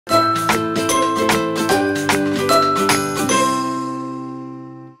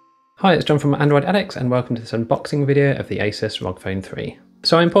Hi, it's John from Android Addicts and welcome to this unboxing video of the Asus Rog Phone 3.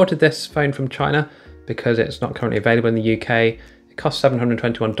 So I imported this phone from China because it's not currently available in the UK. It cost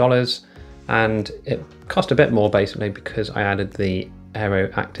 $721 and it cost a bit more basically because I added the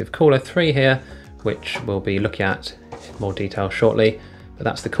Aeroactive Cooler 3 here, which we'll be looking at in more detail shortly. But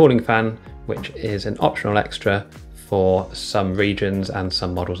that's the cooling fan, which is an optional extra for some regions and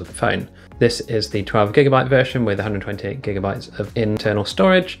some models of the phone. This is the 12GB version with 128GB of internal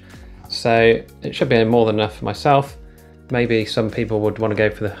storage. So it should be more than enough for myself. Maybe some people would want to go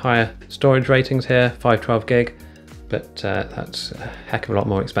for the higher storage ratings here, 512GB, but that's a heck of a lot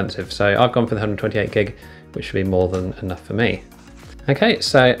more expensive. So I've gone for the 128GB, which should be more than enough for me. Okay,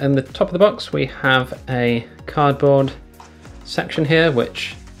 so in the top of the box, we have a cardboard section here,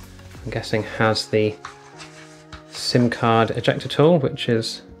 which I'm guessing has the SIM card ejector tool, which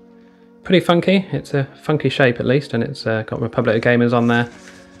is pretty funky. It's a funky shape at least, and it's got Republic of Gamers on there.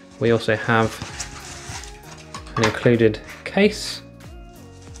 We also have an included case.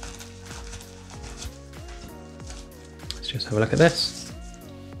 Let's just have a look at this.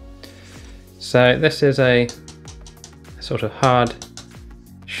 So this is a sort of hard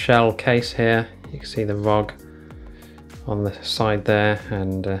shell case here. You can see the ROG on the side there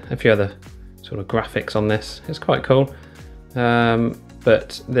and a few other sort of graphics on this. It's quite cool,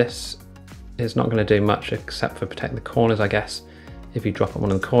 but this is not going to do much except for protect the corners, I guess. If you drop it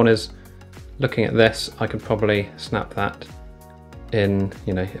one of the corners, looking at this, I could probably snap that in,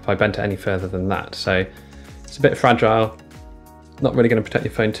 you know, if I bent it any further than that. So it's a bit fragile, not really going to protect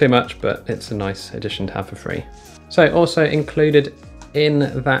your phone too much, but it's a nice addition to have for free. So also included in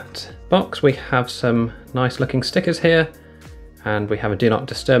that box, we have some nice looking stickers here, and we have a do not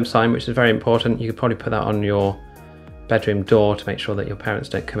disturb sign, which is very important. You could probably put that on your bedroom door to make sure that your parents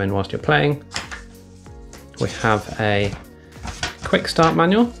don't come in whilst you're playing. We have a quick start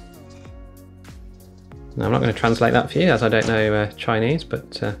manual. Now I'm not going to translate that for you as I don't know Chinese,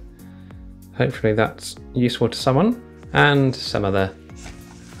 but hopefully that's useful to someone. And some other,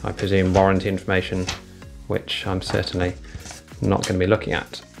 I presume, warranty information, which I'm certainly not going to be looking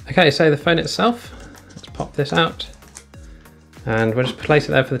at. Okay, so the phone itself, let's pop this out and we'll just place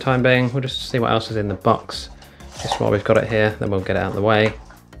it there for the time being. We'll just see what else is in the box just while we've got it here, then we'll get it out of the way.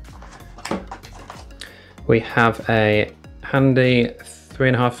 We have a handy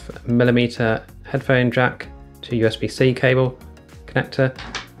 3.5mm headphone jack to USB-C cable connector.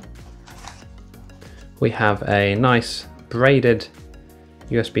 We have a nice braided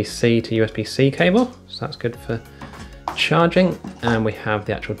USB-C to USB-C cable, so that's good for charging. And we have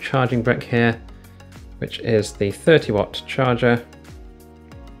the actual charging brick here, which is the 30-watt charger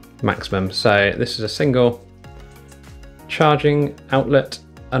maximum. So this is a single charging outlet,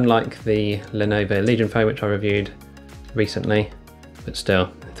 unlike the Lenovo Legion phone, which I reviewed recently, but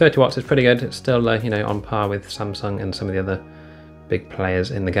still 30 watts is pretty good. It's still you know, on par with Samsung and some of the other big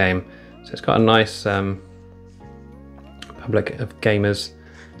players in the game. So it's got a nice Republic of Gamers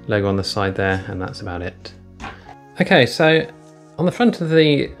logo on the side there, and that's about it. Okay, so on the front of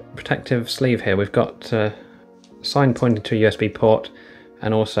the protective sleeve here, we've got a sign pointing to a USB port,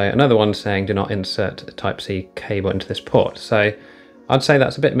 and also another one saying do not insert a Type-C cable into this port. So I'd say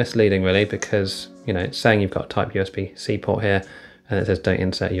that's a bit misleading really, because you know, it's saying you've got a Type USB-C port here and it says don't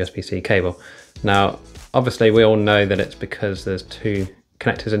insert a USB-C cable. Now obviously we all know that it's because there's two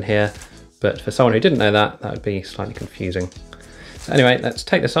connectors in here, but for someone who didn't know that, that would be slightly confusing. So anyway, let's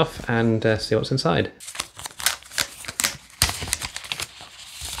take this off and see what's inside.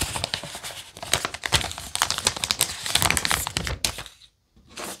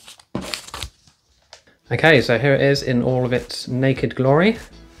 Okay, so here it is in all of its naked glory.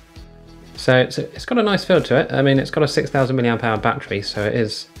 So it's got a nice feel to it. I mean, it's got a 6,000 mAh battery, so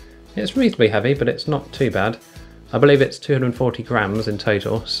it's reasonably heavy, but it's not too bad. I believe it's 240 grams in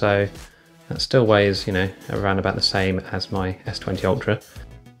total, so that still weighs, you know, around about the same as my S20 Ultra.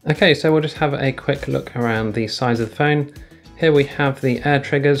 Okay, so we'll just have a quick look around the sides of the phone. Here we have the air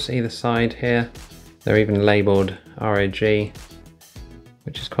triggers either side here. They're even labelled ROG,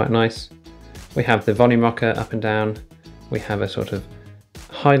 which is quite nice. We have the volume rocker up and down. We have a sort of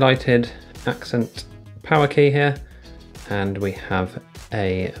highlighted accent power key here, and we have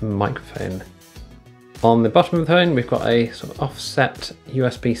a microphone. On the bottom of the phone, we've got a sort of offset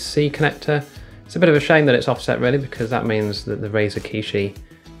USB-C connector. It's a bit of a shame that it's offset really, because that means that the Razer Kishi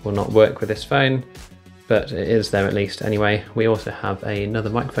will not work with this phone, but it is there at least anyway. We also have another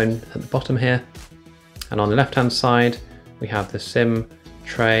microphone at the bottom here, and on the left-hand side, we have the SIM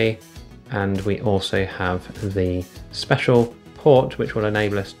tray, and we also have the special port which will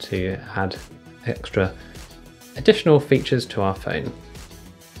enable us to add additional features to our phone.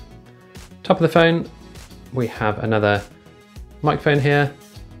 Top of the phone, we have another microphone here,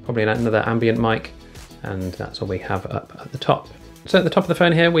 probably another ambient mic, and that's all we have up at the top. So at the top of the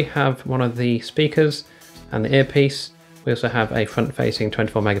phone here, we have one of the speakers and the earpiece. We also have a front-facing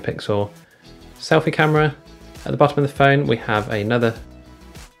 24 megapixel selfie camera. At the bottom of the phone, we have another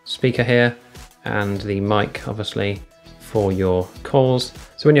speaker here and the mic, obviously, for your calls.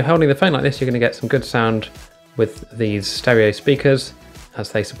 So when you're holding the phone like this, you're going to get some good sound with these stereo speakers,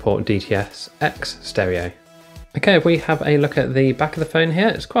 as they support DTS-X stereo. Okay, if we have a look at the back of the phone here,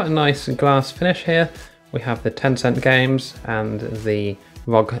 it's quite a nice glass finish here. We have the Tencent games and the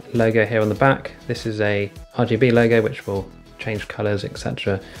ROG logo here on the back. This is a RGB logo which will change colours,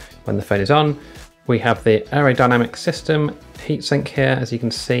 etc. when the phone is on. We have the aerodynamic system heatsink here, as you can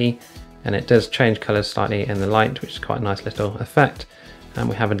see, and it does change colours slightly in the light, which is quite a nice little effect. And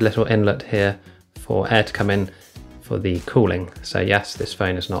we have a little inlet here for air to come in for the cooling. So yes, this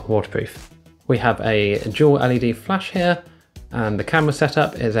phone is not waterproof. We have a dual LED flash here, and the camera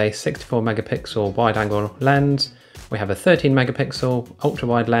setup is a 64 megapixel wide angle lens. We have a 13 megapixel ultra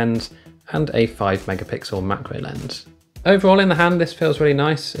wide lens and a 5 megapixel macro lens. Overall in the hand, this feels really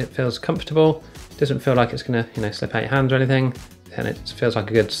nice. It feels comfortable. It doesn't feel like it's gonna, slip out your hands or anything. And it feels like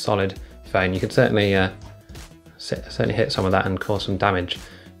a good solid phone. You could certainly hit some of that and cause some damage.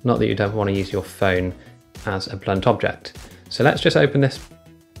 Not that you don't want to use your phone as a blunt object. So let's just open this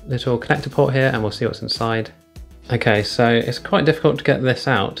little connector port here and we'll see what's inside. Okay, so it's quite difficult to get this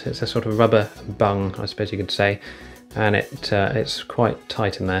out. It's a sort of rubber bung, I suppose you could say, and it's quite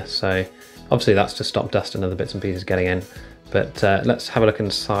tight in there. So obviously that's to stop dust and other bits and pieces getting in. But let's have a look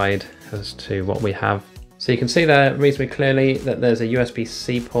inside as to what we have. So you can see there reasonably clearly that there's a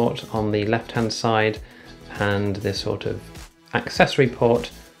USB-C port on the left-hand side and this sort of accessory port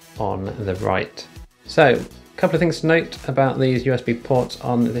on the right. So a couple of things to note about these USB ports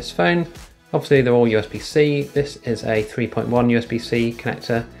on this phone. Obviously they're all USB-C. This is a 3.1 USB-C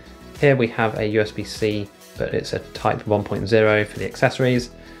connector. Here we have a USB-C, but it's a type 1.0 for the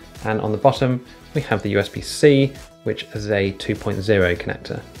accessories. And on the bottom, we have the USB-C, which is a 2.0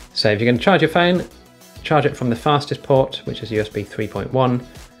 connector. So if you're going to charge your phone, charge it from the fastest port, which is USB 3.1,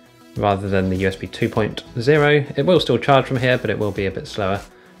 rather than the USB 2.0. It will still charge from here, but it will be a bit slower,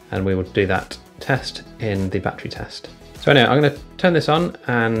 and we will do that test in the battery test. So anyway, I'm going to turn this on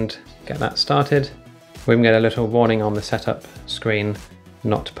and get that started. We can get a little warning on the setup screen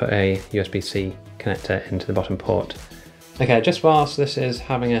not to put a USB-C connector into the bottom port. Okay, just whilst this is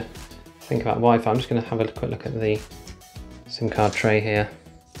having a think about Wi-Fi, I'm just going to have a quick look at the SIM card tray here.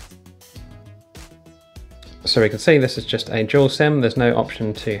 So we can see this is just a dual SIM. There's no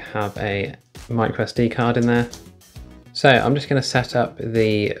option to have a micro SD card in there. So I'm just going to set up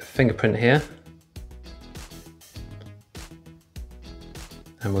the fingerprint here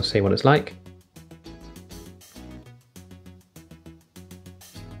and we'll see what it's like.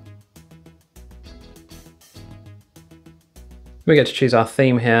 We get to choose our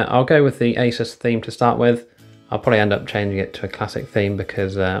theme here. I'll go with the Asus theme to start with. I'll probably end up changing it to a classic theme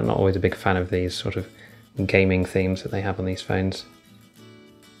because I'm not always a big fan of these sort of gaming themes that they have on these phones.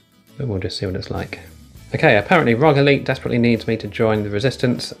 But we'll just see what it's like. Okay, apparently ROG Elite desperately needs me to join the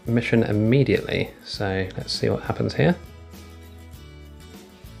Resistance mission immediately. So let's see what happens here.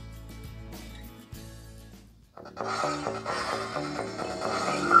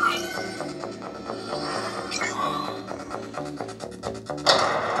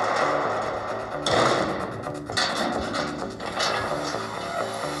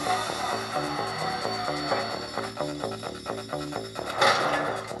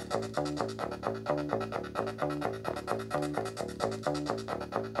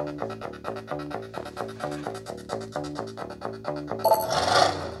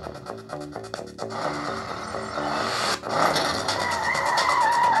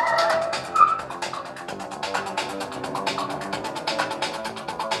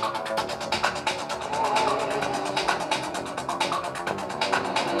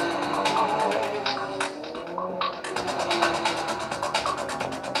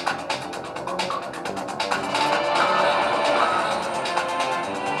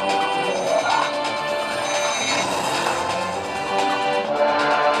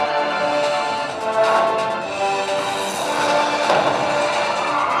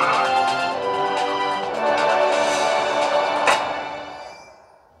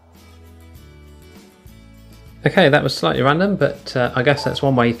 Okay, that was slightly random, but I guess that's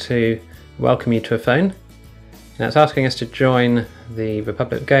one way to welcome you to a phone. Now it's asking us to join the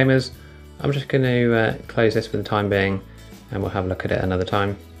Republic of Gamers. I'm just going to close this for the time being and we'll have a look at it another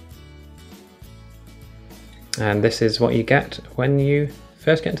time. And this is what you get when you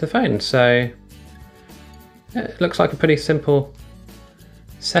first get into the phone. So yeah, it looks like a pretty simple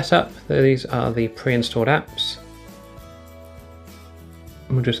setup. These are the pre-installed apps.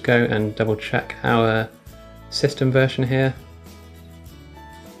 We'll just go and double check our system version here.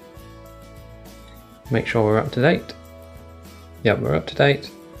 Make sure we're up to date. Yep, we're up to date.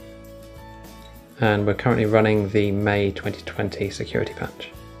 And we're currently running the May 2020 security patch.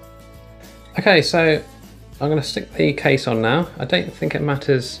 Okay, so I'm going to stick the case on now. I don't think it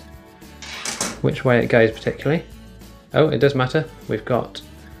matters which way it goes particularly. Oh, it does matter. We've got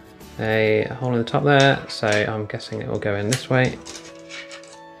a hole in the top there, so I'm guessing it will go in this way.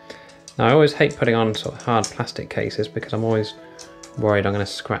 Now I always hate putting on sort of hard plastic cases because I'm always worried I'm going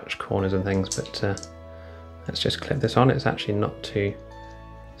to scratch corners and things, but let's just clip this on. It's actually not too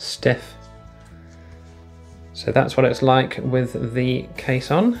stiff. So that's what it's like with the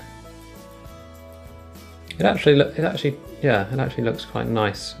case on. It actually looks quite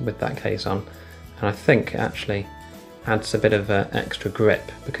nice with that case on, and I think it actually adds a bit of extra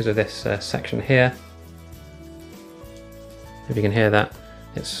grip because of this section here. If you can hear that,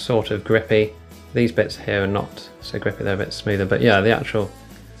 it's sort of grippy. These bits here are not so grippy, they're a bit smoother, but yeah, the actual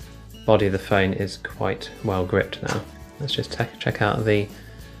body of the phone is quite well gripped now. Let's just check out the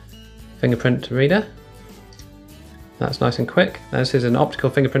fingerprint reader. That's nice and quick. Now, this is an optical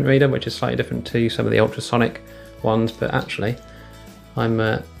fingerprint reader, which is slightly different to some of the ultrasonic ones, but actually I'm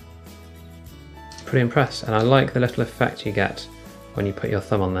pretty impressed, and I like the little effect you get when you put your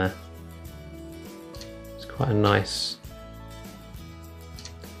thumb on there. It's quite a nice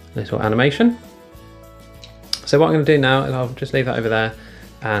little animation. So what I'm going to do now is I'll just leave that over there,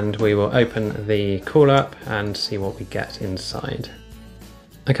 and we will open the cooler up and see what we get inside.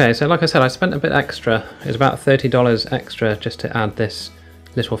 Okay, so like I said, I spent a bit extra. It was about $30 extra just to add this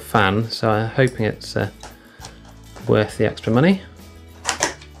little fan, so I'm hoping it's worth the extra money.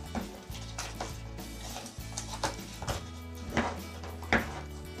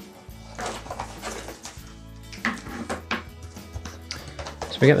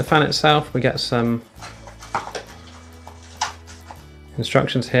 So we get the fan itself, we get some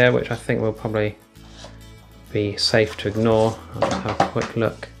instructions here, which I think will probably be safe to ignore. I'll just have a quick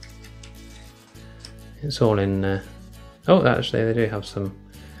look. It's all in oh, actually they do have some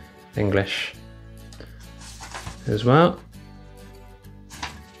English as well.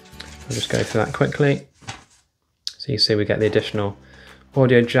 I'll just go through that quickly. So you see we get the additional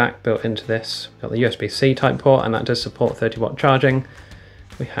audio jack built into this. We've got the USB-C type port, and that does support 30-watt charging.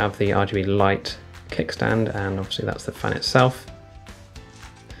 We have the RGB light kickstand, and obviously that's the fan itself.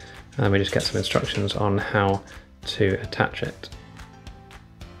 And then we just get some instructions on how to attach it.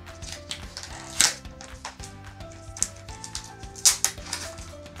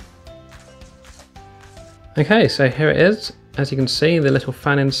 Okay, so here it is. As you can see, the little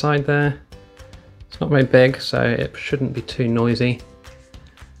fan inside there. It's not very big, so it shouldn't be too noisy.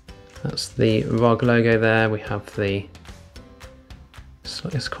 That's the ROG logo there. We have the...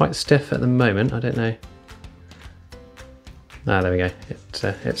 It's quite stiff at the moment, I don't know. Ah, there we go.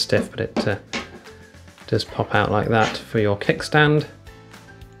 It's stiff, but it does pop out like that for your kickstand.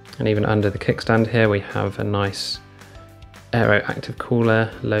 And even under the kickstand here, we have a nice Aeroactive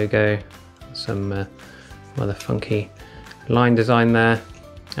cooler logo, some rather funky line design there.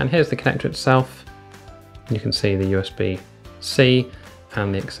 And here's the connector itself. You can see the USB-C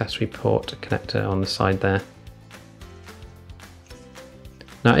and the accessory port connector on the side there.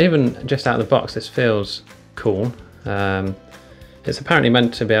 Now, even just out of the box, this feels cool. It's apparently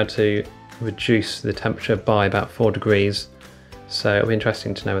meant to be able to reduce the temperature by about 4 degrees, so it'll be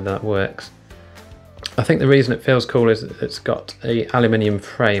interesting to know whether that works. I think the reason it feels cool is it's got an aluminium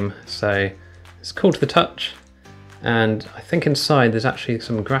frame, so it's cool to the touch, and I think inside there's actually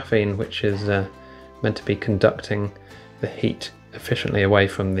some graphene which is meant to be conducting the heat efficiently away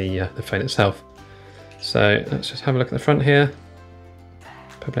from the phone itself. So let's just have a look at the front here,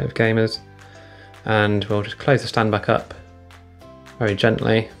 Public of Gamers, and we'll just close the stand back up very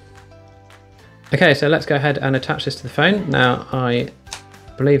gently. Okay, so let's go ahead and attach this to the phone. Now, I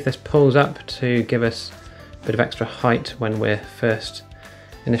believe this pulls up to give us a bit of extra height when we're first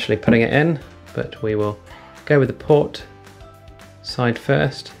initially putting it in, but we will go with the port side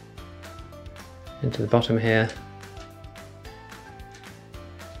first into the bottom here.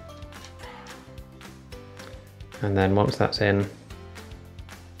 And then once that's in,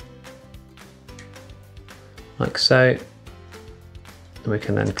 like so, we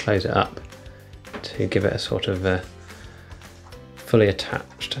can then close it up to give it a sort of a fully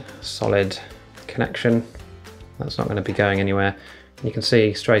attached solid connection. That's not going to be going anywhere. You can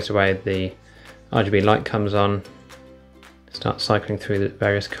see straight away the RGB light comes on, Start cycling through the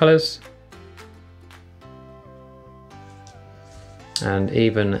various colours. And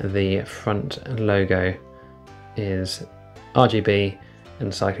even the front logo is RGB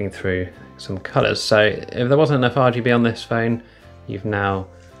and cycling through some colours. So if there wasn't enough RGB on this phone, you've now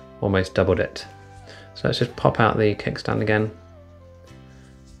almost doubled it. So let's just pop out the kickstand again.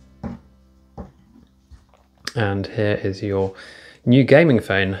 And here is your new gaming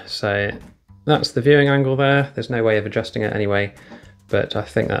phone. So that's the viewing angle there. There's no way of adjusting it anyway, but I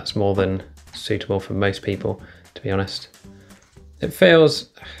think that's more than suitable for most people, to be honest. It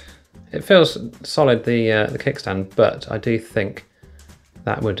feels solid, the kickstand, but I do think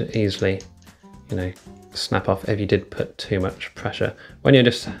that would easily, you know, snap off if you did put too much pressure. When you're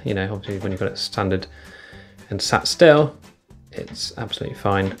just, you know, obviously when you've got it standard and sat still, it's absolutely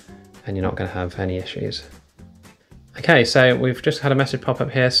fine and you're not going to have any issues. Okay, so we've just had a message pop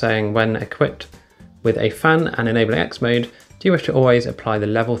up here saying, when equipped with a fan and enabling X mode, do you wish to always apply the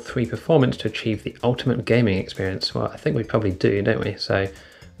level 3 performance to achieve the ultimate gaming experience? Well, I think we probably do, don't we? So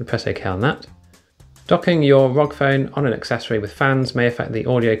we press OK on that. Docking your ROG phone on an accessory with fans may affect the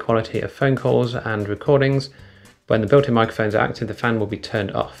audio quality of phone calls and recordings. When the built-in microphones are active, the fan will be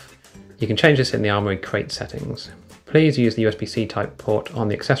turned off. You can change this in the Armoury Crate settings. Please use the USB-C type port on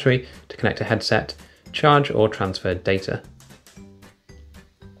the accessory to connect a headset, charge or transfer data.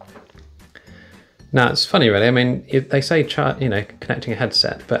 Now it's funny really, I mean, they say connecting a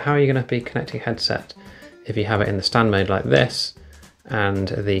headset, but how are you going to be connecting a headset if you have it in the stand mode like this and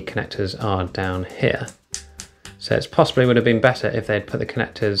the connectors are down here? So it's possibly would have been better if they'd put the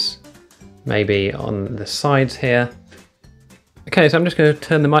connectors maybe on the sides here. Okay, so I'm just going to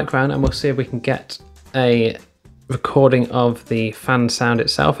turn the mic around and we'll see if we can get a recording of the fan sound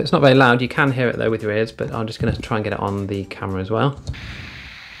itself. It's not very loud, you can hear it though with your ears, but I'm just going to try and get it on the camera as well.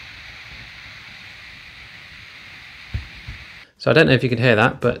 So I don't know if you can hear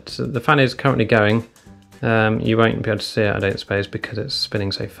that, but the fan is currently going. You won't be able to see it, I don't suppose, because it's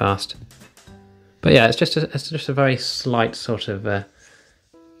spinning so fast. But yeah, it's just a very slight sort of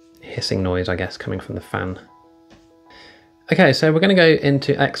hissing noise, I guess, coming from the fan. Okay, so we're going to go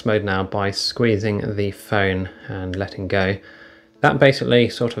into X mode now by squeezing the phone and letting go. That basically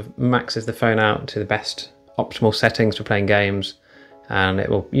sort of maxes the phone out to the best optimal settings for playing games, and it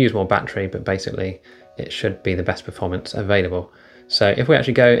will use more battery, but basically it should be the best performance available. So if we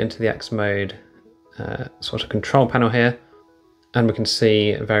actually go into the X mode sort of control panel here, and we can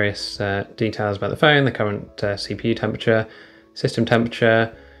see various details about the phone, the current CPU temperature, system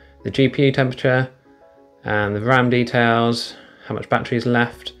temperature, the GPU temperature, and the RAM details, how much battery is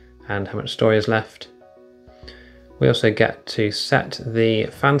left, and how much storage is left. We also get to set the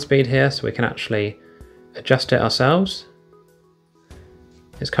fan speed here, so we can actually adjust it ourselves.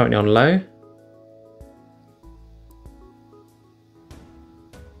 It's currently on low.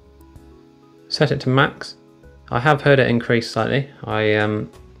 Set it to max. I have heard it increase slightly. You'll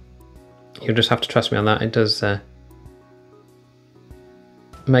just have to trust me on that. It does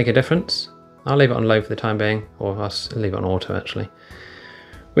make a difference. I'll leave it on low for the time being, or I'll leave it on auto actually.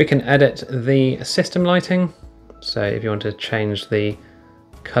 We can edit the system lighting. So if you want to change the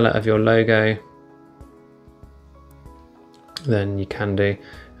color of your logo, then you can do,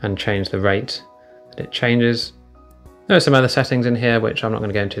 and change the rate that it changes. There are some other settings in here which I'm not going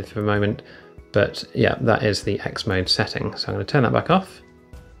to go into for a moment, but yeah, that is the X mode setting. So I'm going to turn that back off.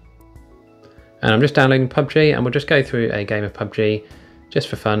 And I'm just downloading PUBG, and we'll just go through a game of PUBG just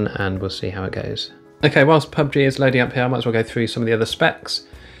for fun, and we'll see how it goes. Okay, whilst PUBG is loading up here, I might as well go through some of the other specs.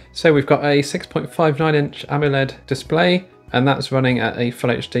 So we've got a 6.59-inch AMOLED display, and that's running at a full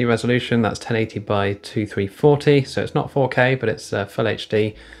HD resolution. That's 1080 by 2340, so it's not 4K, but it's full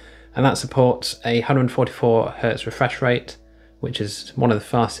HD, and that supports a 144 Hz refresh rate, which is one of the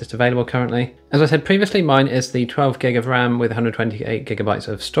fastest available currently. As I said previously, mine is the 12 gig of RAM with 128 gigabytes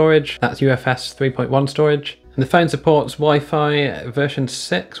of storage. That's UFS 3.1 storage. And the phone supports Wi-Fi version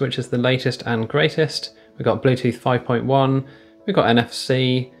 6, which is the latest and greatest. We've got Bluetooth 5.1, we've got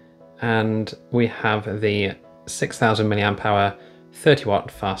NFC, and we have the 6000 mAh 30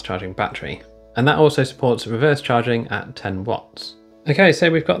 watt fast charging battery. And that also supports reverse charging at 10 watts. Okay, so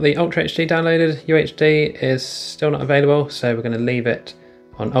we've got the Ultra HD downloaded. UHD is still not available, so we're going to leave it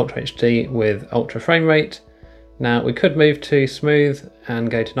on Ultra HD with ultra frame rate. Now we could move to smooth and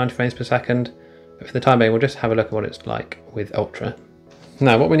go to 90 frames per second, but for the time being we'll just have a look at what it's like with ultra.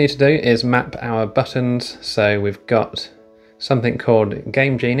 Now what we need to do is map our buttons, so we've got something called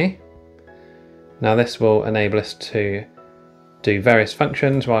Game Genie. Now this will enable us to do various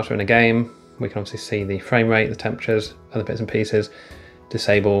functions whilst we're in a game. We can obviously see the frame rate, the temperatures, other bits and pieces,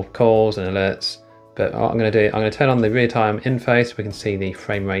 disable calls and alerts, But what I'm going to do, I'm going to turn on the real-time info so we can see the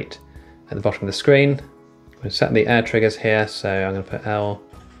frame rate at the bottom of the screen. I'm going to set the air triggers here, so I'm going to put L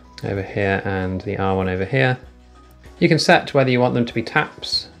over here and the R1 over here. You can set whether you want them to be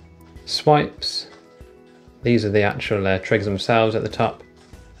taps, swipes. These are the actual triggers themselves at the top.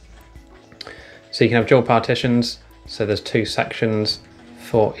 So you can have dual partitions, so there's 2 sections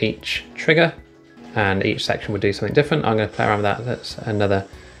for each trigger, and each section would do something different. I'm going to play around with that, that's another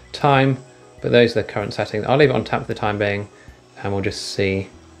time, but those are the current settings. I'll leave it on tap for the time being, and we'll just see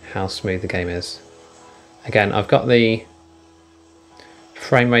how smooth the game is. Again, I've got the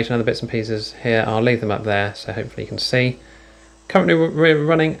frame rate and other bits and pieces here. I'll leave them up there so hopefully you can see. Currently we're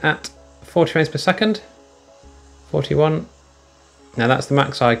running at 40 frames per second, 41. Now that's the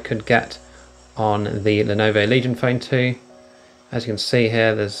max I could get on the Lenovo Legion Phone 2. As you can see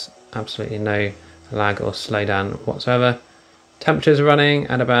here, there's absolutely no lag or slowdown whatsoever. Temperatures are running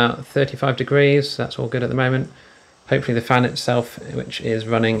at about 35 degrees, so that's all good at the moment. Hopefully the fan itself, which is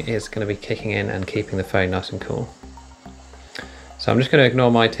running, is going to be kicking in and keeping the phone nice and cool. So I'm just going to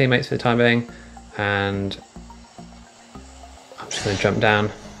ignore my teammates for the time being, and I'm just going to jump down.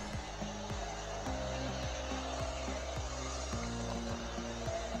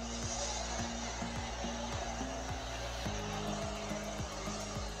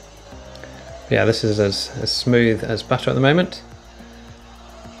 But yeah, this is as smooth as butter at the moment.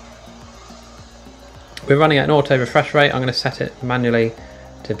 We're running at an auto refresh rate. I'm going to set it manually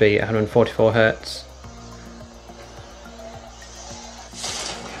to be 144 Hz.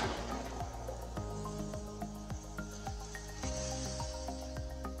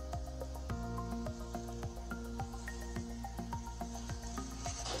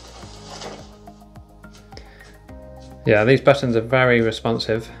 Yeah, these buttons are very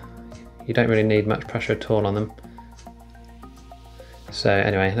responsive. You don't really need much pressure at all on them. So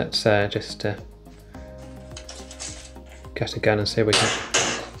anyway, let's just get a gun and see if we can.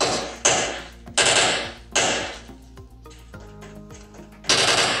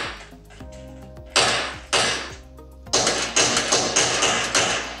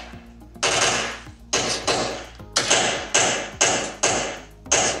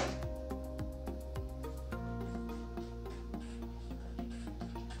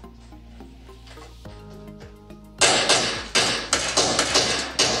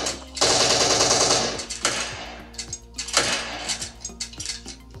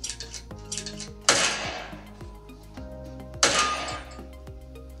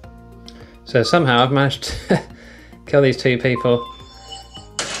 So somehow I've managed to kill these 2 people,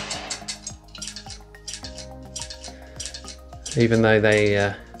 even though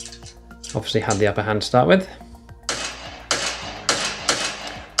they obviously had the upper hand to start with.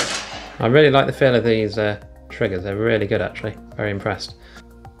 I really like the feel of these triggers, they're really good actually, very impressed.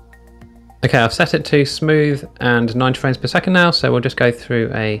 Okay, I've set it to smooth and 90 frames per second now, so we'll just go through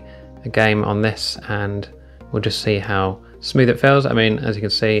a game on this and we'll just see how smooth it feels. I mean, as you can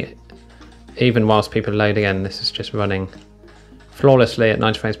see, even whilst people load again, this is just running flawlessly at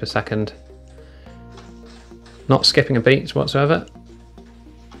 90 frames per second. Not skipping a beat whatsoever.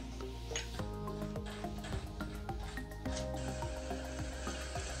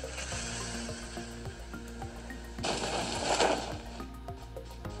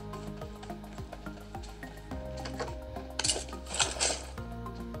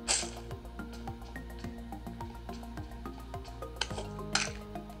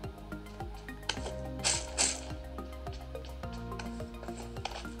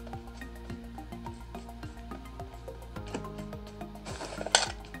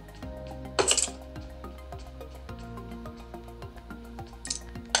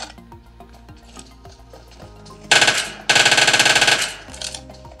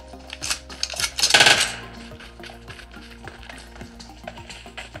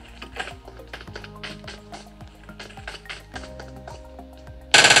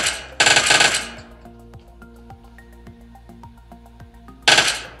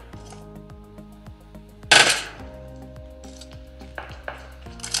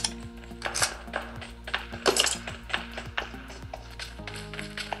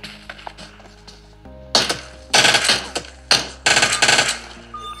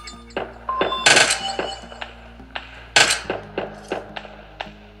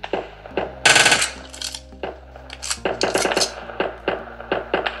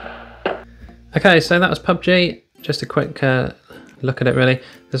 Okay, so that was PUBG. Just a quick look at it really.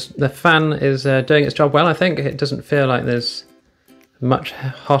 The fan is doing its job well, I think. It doesn't feel like there's much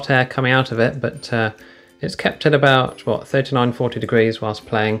hot air coming out of it, but it's kept at about, what, 39, 40 degrees whilst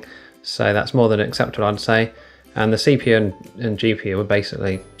playing. So that's more than acceptable, I'd say. And the CPU and GPU were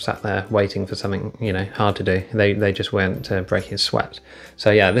basically sat there waiting for something, you know, hard to do. They just weren't breaking a sweat.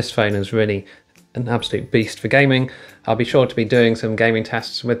 So yeah, this phone is really an absolute beast for gaming. I'll be sure to be doing some gaming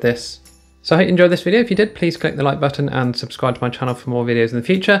tests with this. So I hope you enjoyed this video. If you did, please click the like button and subscribe to my channel for more videos in the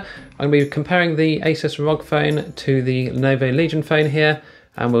future. I'm going to be comparing the Asus Rog Phone to the Lenovo Legion phone here,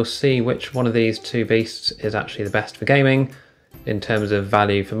 and we'll see which one of these two beasts is actually the best for gaming in terms of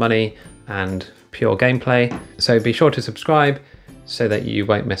value for money and pure gameplay. So be sure to subscribe so that you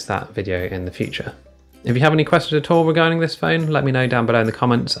won't miss that video in the future. If you have any questions at all regarding this phone, let me know down below in the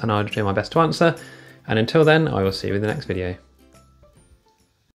comments and I'll do my best to answer. And until then, I will see you in the next video.